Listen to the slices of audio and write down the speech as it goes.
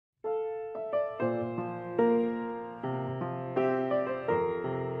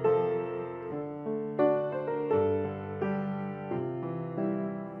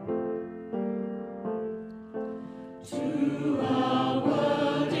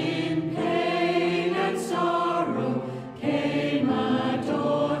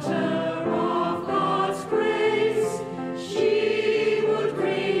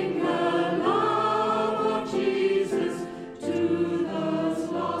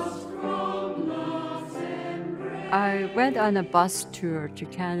I went on a bus tour to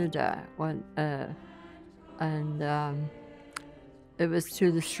Canada and it was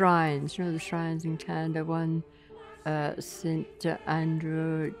to the shrines. You know the shrines in Canada. One, Saint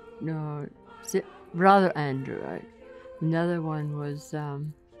Andrew, no, Brother Andrew, right? Another one was I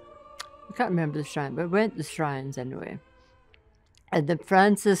can't remember the shrine, but I went to the shrines anyway. And the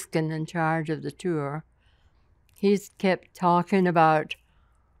Franciscan in charge of the tour, he's kept talking about,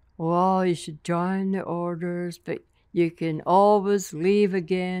 well, you should join the orders, but you can always leave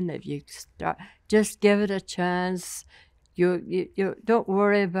again if you start. Just give it a chance. You don't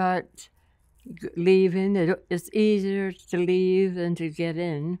worry about leaving. It's easier to leave than to get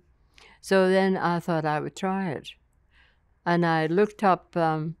in. So then I thought I would try it. And I looked up,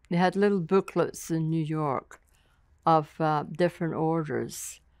 they had little booklets in New York of different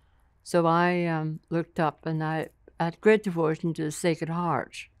orders. So I looked up and I had great devotion to the Sacred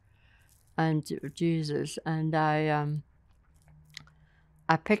Heart and to Jesus. And I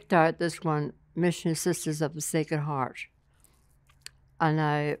picked out this one, Missionary Sisters of the Sacred Heart. And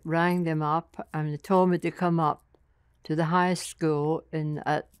I rang them up and they told me to come up to the high school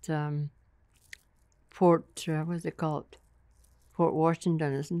at Fort, what's it called? Fort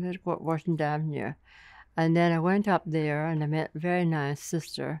Washington, isn't it? Fort Washington Avenue. And then I went up there and I met a very nice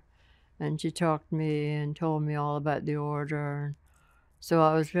sister, and she talked to me and told me all about the order. So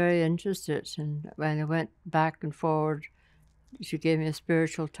I was very interested, and when I went back and forward, she gave me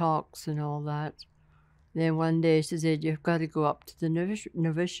spiritual talks and all that. Then one day she said, you've got to go up to the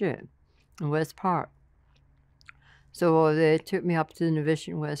novitiate in West Park. So they took me up to the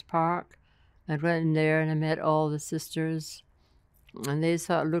novitiate in West Park. I went in there and I met all the sisters. And they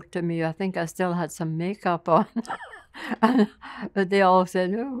sort of looked at me. I think I still had some makeup on. But they all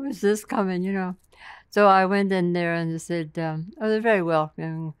said, oh, who's this coming, you know? So I went in there and they said, oh, they're very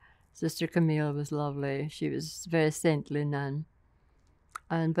welcoming. Sister Camille was lovely. She was a very saintly nun.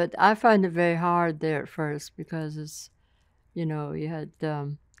 But I found it very hard there at first because it's, you know, you had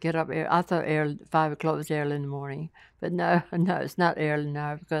get up early. I thought 5 o'clock was early in the morning, but no, it's not early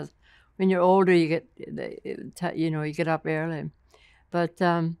now because when you're older, you get up early. But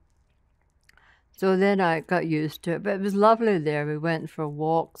so then I got used to it. But it was lovely there. We went for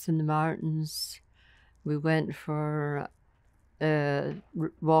walks in the mountains. We went for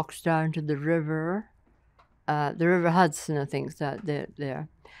walks down to the river Hudson, I think, is that there.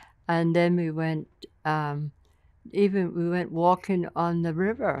 And then we went, we went walking on the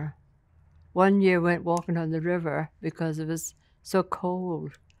river. One year we went walking on the river because it was so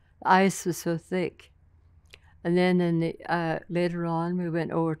cold. The ice was so thick. And then later on, we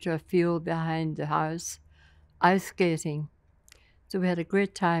went over to a field behind the house, ice skating. So we had a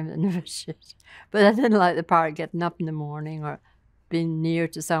great time at the novitiate. But I didn't like the part getting up in the morning or being near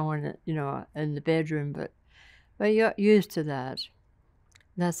to someone, you know, in the bedroom. But you got used to that.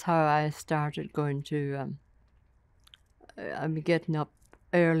 That's how I started going to, getting up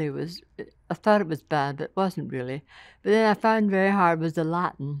early I thought it was bad, but it wasn't really. But then I found very hard was the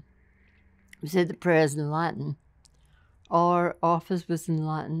Latin. We said the prayers in Latin. Our office was in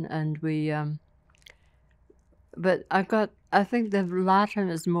Latin, and we, but I think the Latin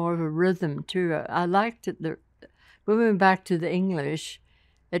is more of a rhythm too. I liked it. When we went back to the English,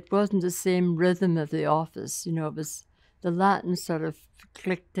 it wasn't the same rhythm of the office. You know, it was the Latin sort of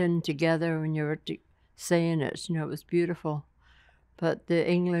clicked in together when you were saying it. You know, it was beautiful. But the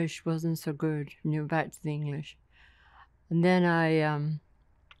English wasn't so good when you went back to the English. And then I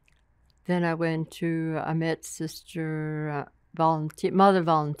met Sister Mother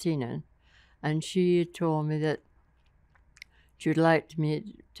Valentina, and she told me that she would like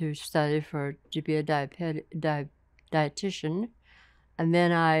me to study to be a dietitian. And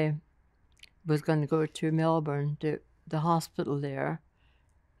then I was going to go to Melbourne, to the hospital there,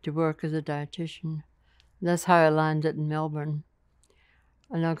 to work as a dietitian. That's how I landed in Melbourne.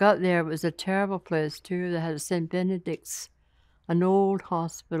 And I got there, it was a terrible place too. They had St. Benedict's, an old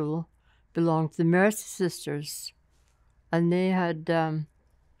hospital, belonged to the Mercy Sisters. And they had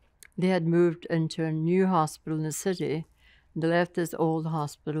moved into a new hospital in the city. And they left this old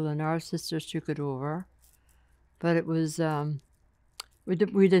hospital and our sisters took it over. But it was, we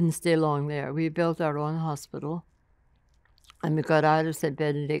didn't stay long there. We built our own hospital. And we got out of St.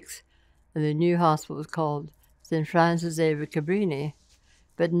 Benedict's, and the new hospital was called St. Francis Xavier Cabrini.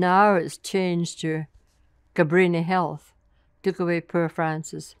 But now it's changed to Cabrini Health. Took away poor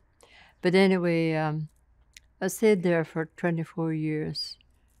Francis. But anyway, I stayed there for 24 years.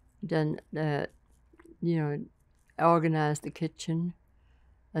 Then, organized the kitchen.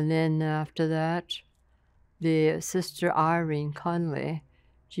 And then after that, the Sister Irene Conley,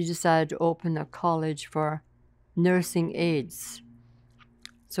 she decided to open a college for nursing aides.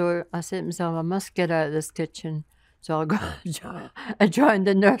 So I said to myself, I must get out of this kitchen. So I'll go. I joined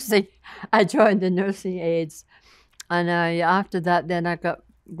the nursing. I joined the nursing aides, and after that, then I got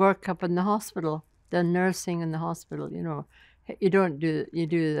work up in the hospital, the nursing in the hospital. You know, you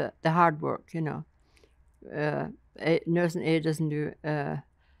do the hard work. You know, nursing aide doesn't do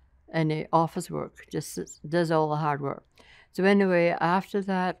any office work, just does all the hard work. So anyway, after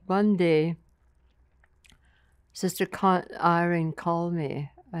that, one day, Sister Irene called me,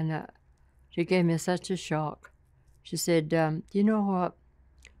 and she gave me such a shock. She said, you know what?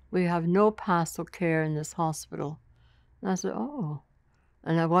 We have no pastoral care in this hospital. And I said, oh,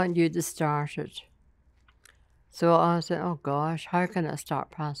 and I want you to start it. So I said, oh gosh, how can I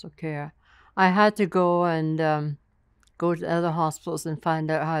start pastoral care? I had to go and go to other hospitals and find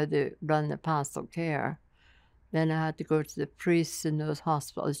out how they run the pastoral care. Then I had to go to the priest in those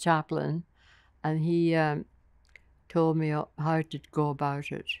hospitals, chaplain, and he told me how to go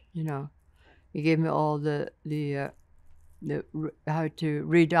about it, you know. He gave me all the how to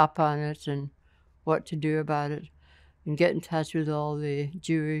read up on it and what to do about it, and get in touch with all the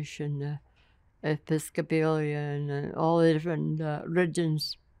Jewish and the Episcopalian and all the different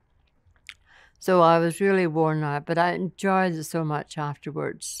religions. So I was really worn out, but I enjoyed it so much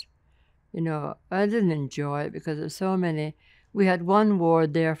afterwards. You know, I didn't enjoy it because there's so many. We had one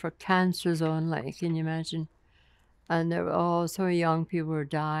ward there for cancers only, can you imagine? And there were all so young people were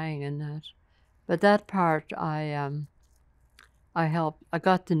dying and that. But that part, I helped. I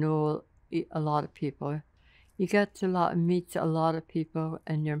got to know a lot of people. You get to meet a lot of people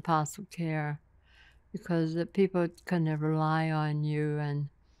in your pastoral care, because the people kind of rely on you, and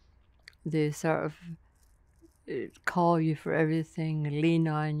they sort of call you for everything, lean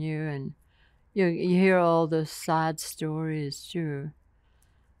on you, and you hear all those sad stories too.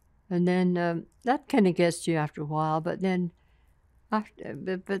 And then that kind of gets you after a while. But then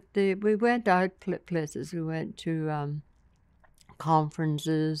we went out places. We went to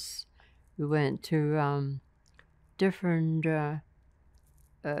conferences. We went to different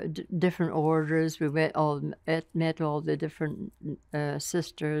different orders. We met all the different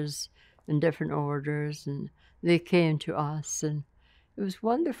sisters in different orders, and they came to us, and it was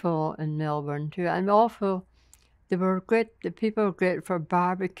wonderful in Melbourne too. And also, they were great. The people were great for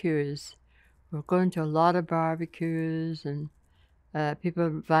barbecues. We were going to a lot of barbecues, and people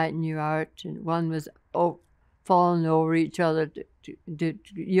inviting you out. And one was falling over each other.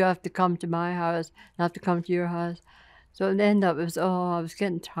 You have to come to my house. I have to come to your house. So in the end up, it was, I was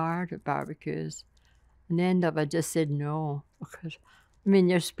getting tired of barbecues. In the end up, I just said no, because, I mean,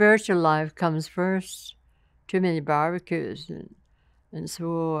 your spiritual life comes first. Too many barbecues, and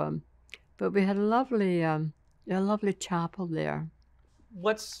so, but we had a lovely chapel there.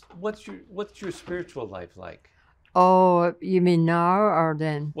 What's your spiritual life like? Oh, you mean now or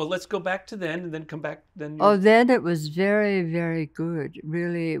then? Well, let's go back to then, and then come back then. Oh, then it was very, very good.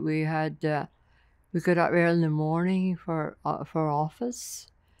 Really, we had we got up early in the morning for office,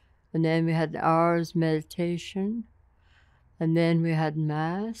 and then we had hours meditation, and then we had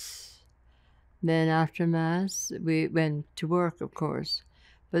mass. Then after mass, we went to work, of course.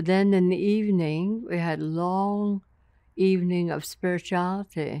 But then in the evening, we had a long evening of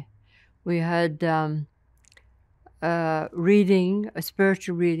spirituality. We had reading, a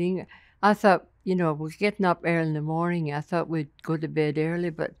spiritual reading. I thought, you know, we're getting up early in the morning. I thought we'd go to bed early,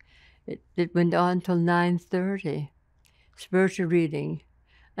 but it went on till 9:30, spiritual reading.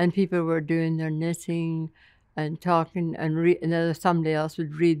 And people were doing their knitting and talking, and then somebody else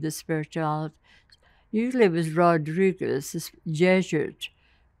would read the spirituality. Usually it was Rodriguez, this Jesuit,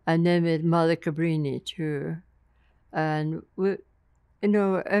 and then with Mother Cabrini too. And we, you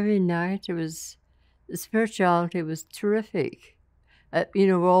know, every night the spirituality was terrific. You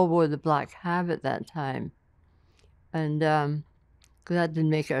know, we all wore the black habit that time, and because that didn't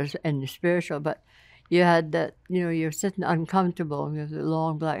make us any spiritual, but you had that, you know, you're sitting uncomfortable with the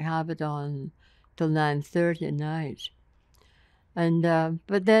long black habit on till 9:30 at night. And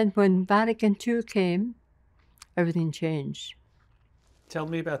but then when Vatican II came, everything changed. Tell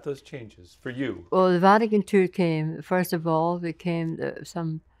me about those changes for you. Well, the Vatican II came, first of all,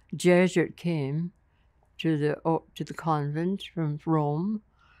 some Jesuit came to the convent from Rome,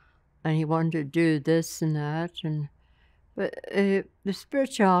 and he wanted to do this and that, but the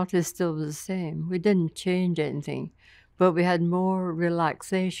spirituality is still the same. We didn't change anything, but we had more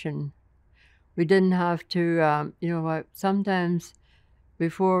relaxation. We didn't have to, you know, sometimes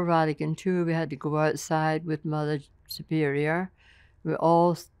before Vatican II, we had to go outside with Mother Superior. We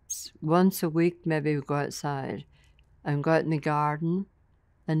all, once a week, maybe we'd go outside and go out in the garden,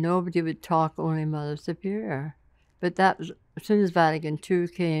 and nobody would talk, only Mother Superior. But that was, as soon as Vatican II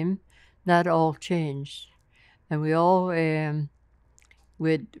came, that all changed. And we all,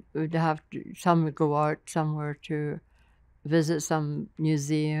 we'd have to, some would go out somewhere to visit some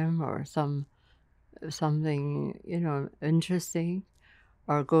museum or something, you know, interesting,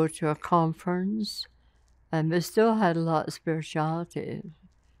 or go to a conference. And we still had a lot of spirituality.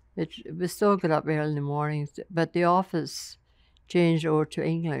 We still got up early in the mornings, but the office changed over to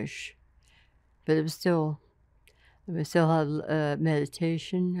English. But it was still, we still had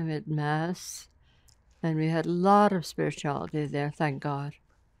meditation, and we had Mass, and we had a lot of spirituality there, thank God.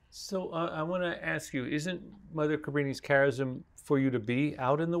 So I want to ask you, isn't Mother Cabrini's charism for you to be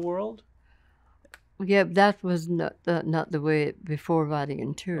out in the world? Yeah, that was not the way before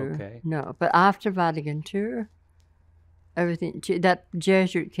Vatican II. Okay. No, but after Vatican II, everything, that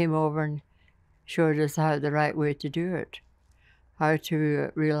Jesuit came over and showed us how the right way to do it, how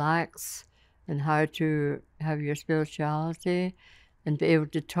to relax, and how to have your spirituality, and be able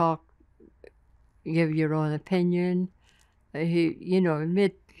to talk, give your own opinion. He, you know,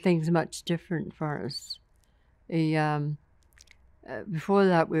 made things much different for us. He, before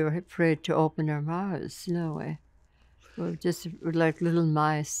that, we were afraid to open our mouths. No way. We were like little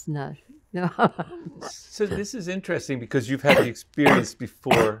mice. No. So this is interesting because you've had the experience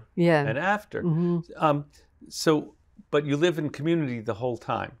before Yeah. and after. So, but you live in community the whole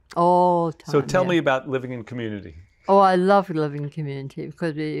time. All time. So tell yeah. me about living in community. Oh, I love living in community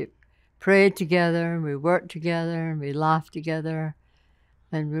because we prayed together, and we worked together, and we laughed together,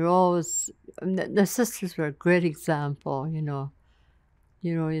 and we were always. The sisters were a great example, you know.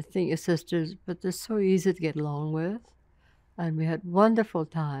 You know, you think your sisters, but they're so easy to get along with, and we had wonderful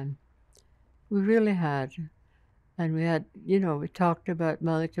time. We really had, and we had, you know, we talked about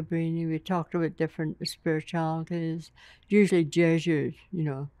Mother Cabrini, we talked about different spiritualities, usually Jesuits, you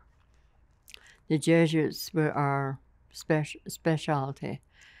know. The Jesuits were our specialty.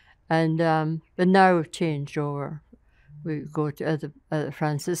 And but now we've changed over. We go to other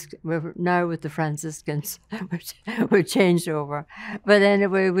Franciscan. We're now with the Franciscans. We've changed over. But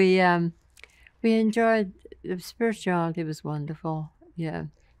anyway, we enjoyed the spirituality. Was wonderful. Yeah.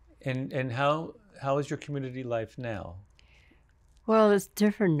 And how is your community life now? Well, it's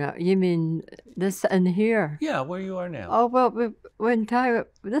different now. You mean this and here? Yeah, where you are now. Oh well, when time.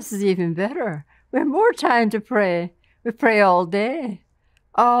 This is even better. We have more time to pray. We pray all day.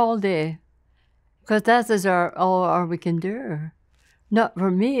 All day, because that is all we can do. Not for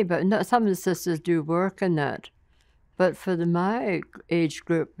me, but not, some of the sisters do work in that. But for my age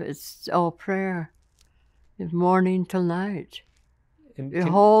group, it's all prayer, morning till night. And The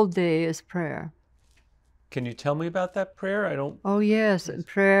whole day is prayer. can you tell me about that prayer? I don't. Oh yes, in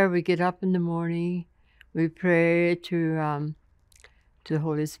prayer. We get up in the morning, we pray to the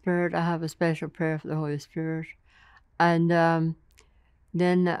Holy Spirit. I have a special prayer for the Holy Spirit, and.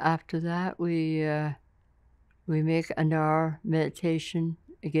 Then after that, we make an hour meditation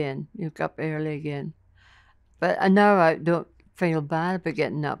again. You wake up early again. But now I don't feel bad about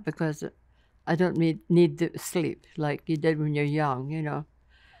getting up because I don't need the sleep like you did when you're young, you know.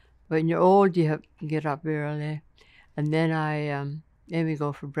 When you're old, you have to get up early. And then then we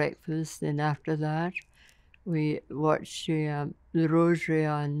go for breakfast. And after that, we watch the Rosary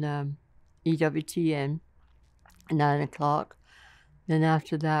on EWTN, 9 o'clock. Then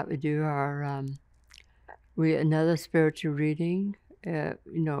after that, we do our another spiritual reading. You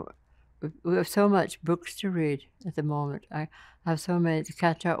know, we have so much books to read at the moment. I have so many to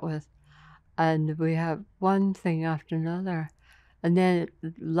catch up with, and we have one thing after another. And then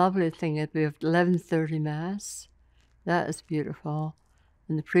the lovely thing is we have 11:30 Mass. That is beautiful,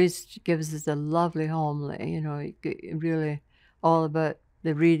 and the priest gives us a lovely homily. You know, really all about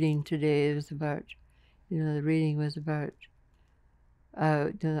the reading today. It was about, you know, the reading was about.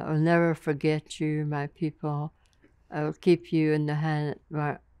 I'll never forget you, my people. I will keep you in the hand,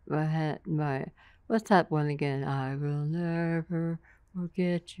 what's that one again? I will never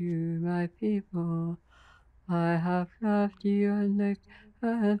forget you, my people. I have loved you and the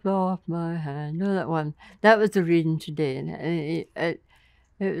hand off my hand. No, that one. That was the reading today. And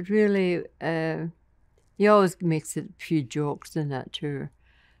it really, he always makes a few jokes in that too.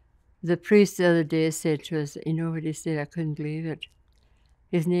 The priest the other day said to us, you know what he said? I couldn't believe it.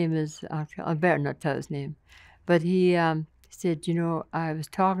 His name is, I better not tell his name, but he said, you know, I was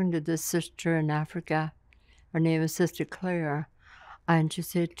talking to this sister in Africa. Her name is Sister Claire, and she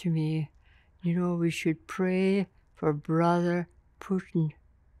said to me, you know, we should pray for Brother Putin.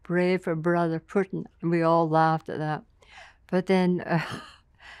 Pray for Brother Putin. And we all laughed at that. But then,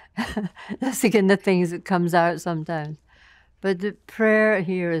 that's again the things that comes out sometimes. But the prayer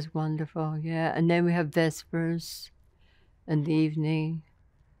here is wonderful, yeah. And then we have Vespers in the evening.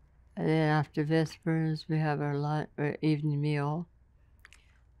 And then after Vespers, we have our evening meal.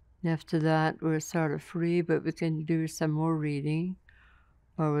 And after that, we're sort of free, but we can do some more reading,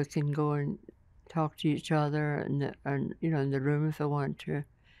 or we can go and talk to each other in the room if I want to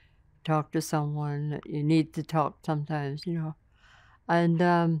talk to someone that you need to talk sometimes,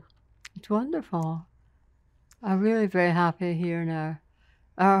 And it's wonderful. I'm really very happy here now.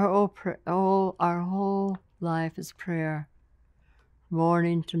 Our whole life is prayer,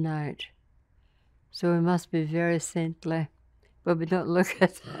 morning to night. So we must be very saintly, but we don't look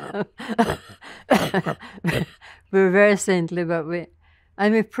at we're very saintly, but we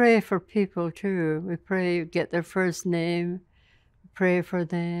pray for people too. We pray, get their first name, pray for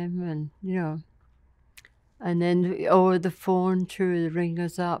them, and then over the phone too, the ring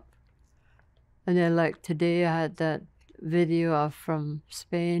goes up. And then like today I had that video from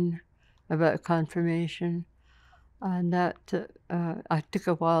Spain about confirmation, and that I took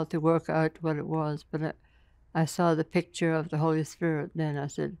a while to work out what it was, but I saw the picture of the Holy Spirit, then I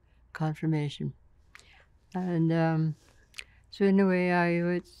said confirmation. And so anyway, I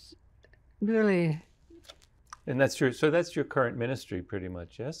was really... And that's your current ministry pretty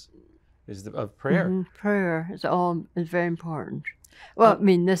much, yes? Is of prayer. Prayer is very important. Well, I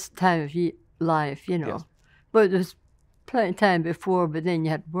mean, this time of life, Yes. But there's plenty of time before, but then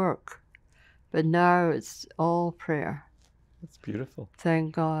you had work. But now it's all prayer. That's beautiful.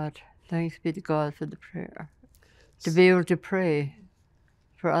 Thank God. Thanks be to God for the prayer. To be able to pray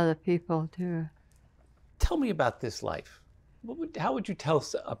for other people too. Tell me about this life. How would you tell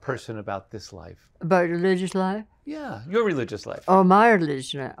a person about this life? About religious life? Yeah, your religious life. Oh, my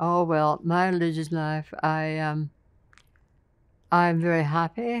religious life. Oh, well, my religious life, I'm very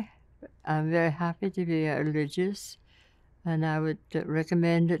happy. I'm very happy to be religious, and I would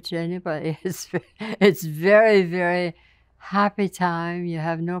recommend it to anybody. It's very, very happy time. You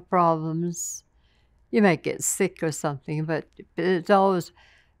have no problems. You might get sick or something, but it's always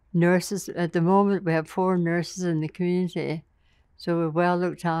nurses. At the moment, we have 4 nurses in the community, so we're well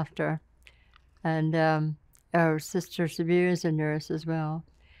looked after. And our sister Sabir is a nurse as well.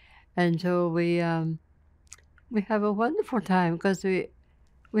 And so we have a wonderful time because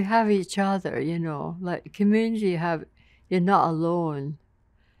we have each other, like community. You're not alone.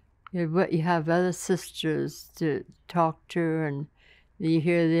 You have other sisters to talk to, and you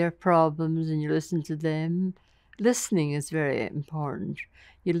hear their problems and you listen to them. Listening is very important.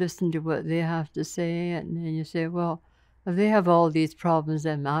 You listen to what they have to say, and then you say, well, if they have all these problems,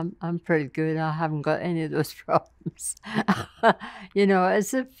 then I'm pretty good. I haven't got any of those problems.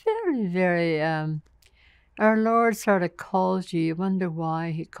 It's a very, very... our Lord sort of calls you. You wonder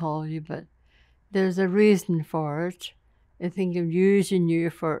why he calls you, but there's a reason for it. I think of using you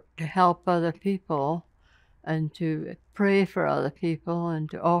to help other people and to pray for other people and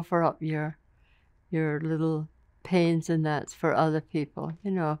to offer up your little pains and that's for other people.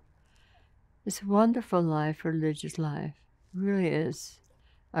 It's a wonderful life, religious life. It really is.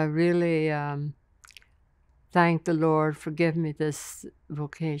 I really thank the Lord for giving me this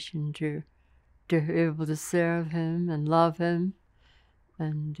vocation to be able to serve him and love him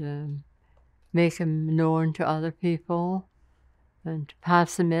and make him known to other people and to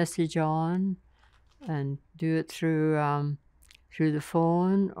pass the message on and do it through the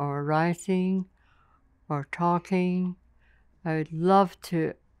phone or writing or talking. I would love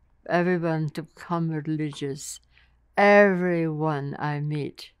everyone to become religious, everyone I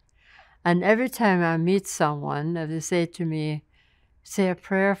meet. And every time I meet someone, if they say to me, say a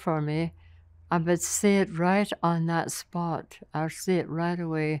prayer for me, I would say it right on that spot. I'll say it right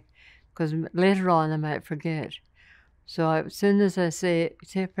away, because later on I might forget. So as soon as I say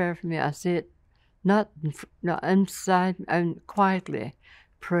a prayer for me, I say it not inside and quietly.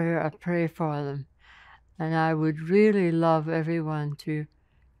 I pray for them. And I would really love everyone to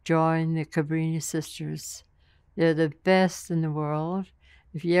join the Cabrini sisters. They're the best in the world.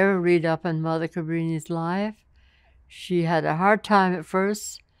 If you ever read up on Mother Cabrini's life, she had a hard time at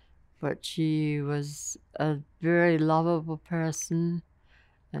first, but she was a very lovable person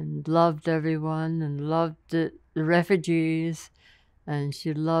and loved everyone and loved the refugees, and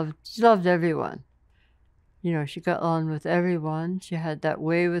she loved everyone. She got on with everyone. She had that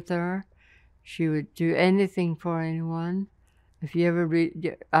way with her. She would do anything for anyone. If you ever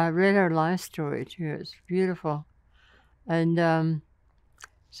I read her life story too. It's beautiful. And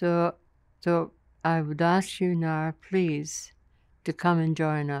so I would ask you now, please, to come and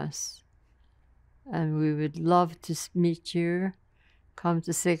join us. And we would love to meet you. Come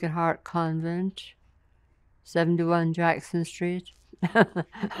to Sacred Heart Convent. 71 Jackson Street.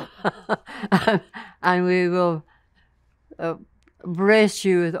 And we will embrace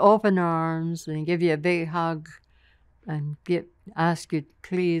you with open arms and give you a big hug and ask you,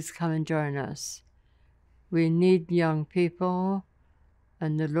 please come and join us. We need young people,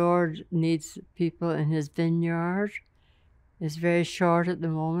 and the Lord needs people in his vineyard. It's very short at the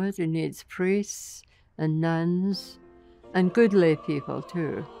moment. He needs priests and nuns and good lay people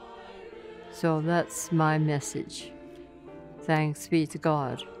too. So that's my message. Thanks be to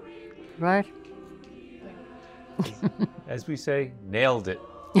God. Right? As we say, nailed it.